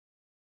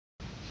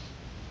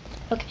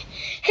Okay.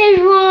 Hey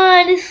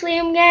everyone, it's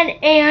Liam again,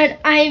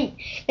 and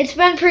it's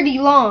been pretty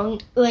long,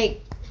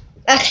 like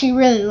actually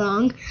really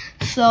long.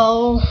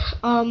 So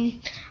I'm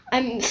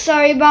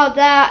sorry about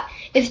that.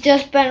 It's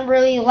just been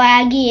really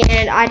laggy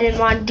and I didn't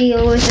want to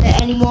deal with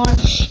it anymore.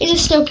 It is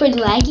still pretty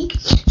laggy.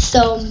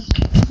 So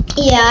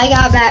yeah, I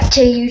got back to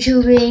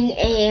YouTubing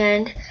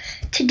and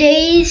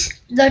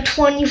today's the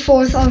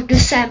 24th of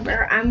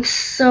December. I'm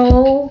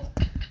so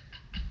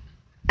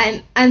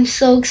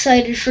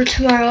excited for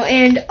tomorrow,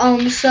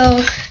 and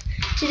so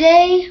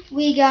today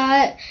we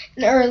got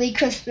an early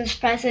Christmas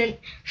present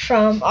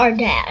from our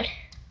dad,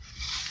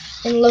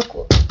 and look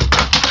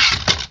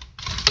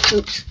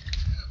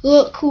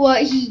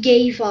what he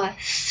gave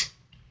us.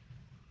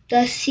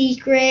 The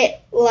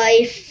Secret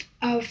Life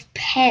of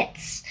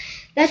Pets.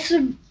 That's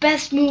the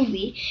best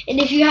movie, and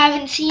if you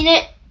haven't seen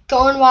it,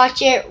 go and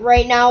watch it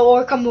right now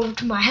or come over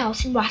to my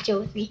house and watch it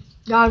with me.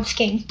 God's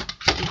King.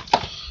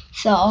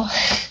 So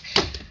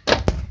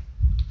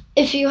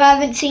if you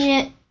haven't seen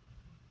it,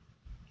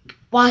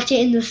 watch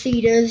it in the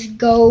theaters.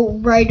 Go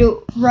right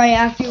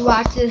after you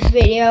watch this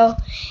video.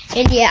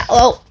 And yeah,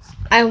 oh,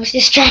 I was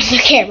distracting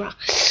the camera.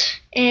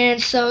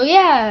 And so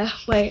yeah,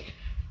 wait.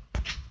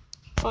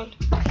 On.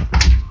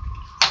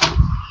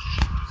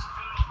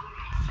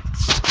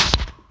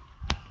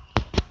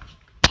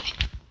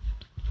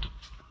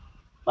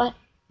 What?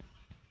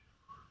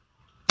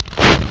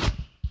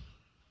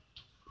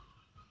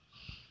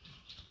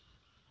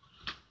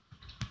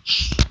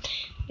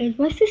 There's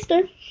my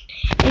sister,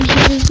 and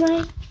here's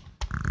my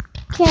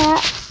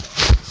cat.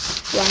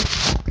 One.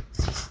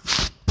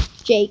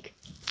 Jake,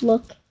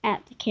 look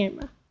at the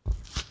camera.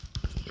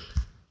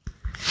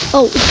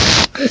 Oh.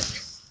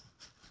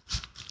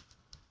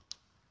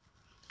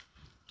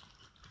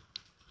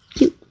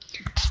 Cute.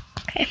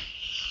 Okay.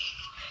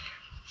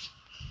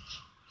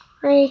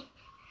 Right.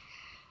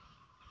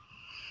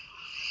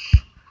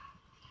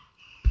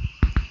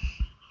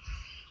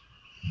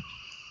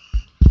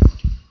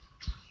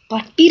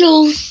 Black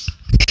beetles.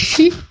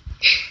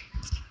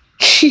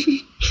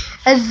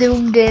 I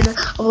zoomed in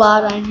a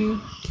lot on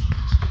you.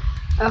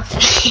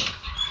 Okay.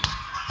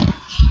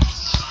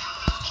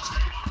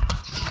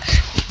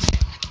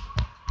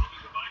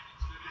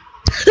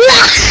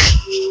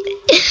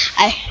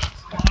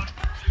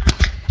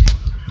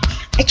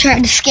 I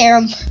tried to scare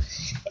him.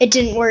 It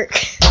didn't work.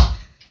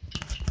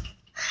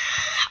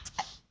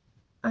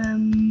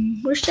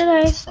 Where should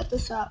I set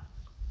this up?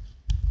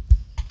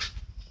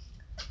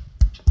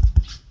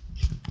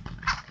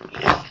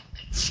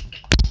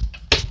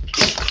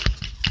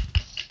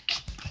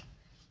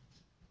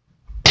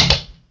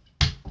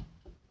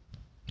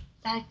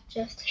 That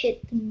just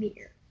hit the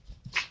mirror.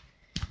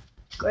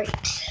 Great.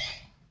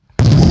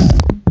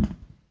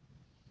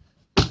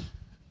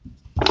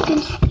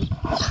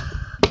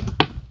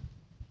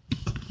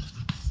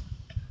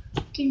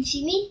 Can you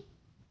see me?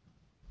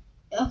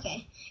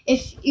 Okay.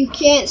 If you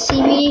can't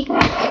see me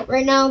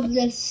right now,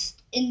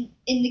 just in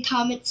the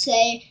comments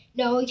say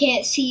no, we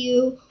can't see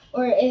you,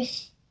 or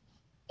if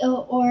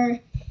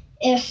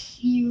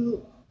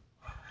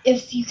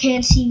you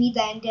can't see me,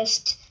 then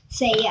just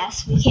say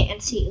yes, we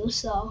can't see you.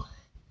 So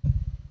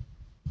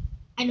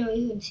I know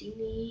you can see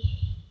me.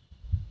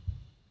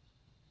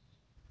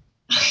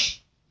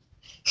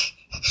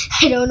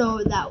 I don't know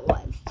what that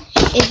was.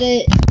 Is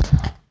it?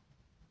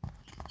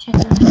 Okay,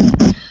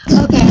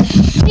 I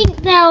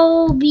think that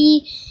will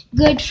be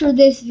good for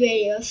this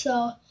video.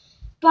 So,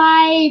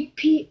 bye,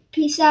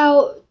 peace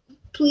out.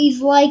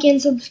 Please like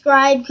and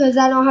subscribe because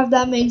I don't have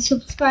that many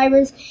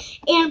subscribers.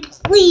 And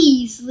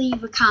please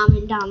leave a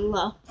comment down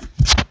below.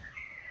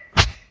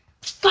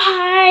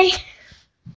 Bye.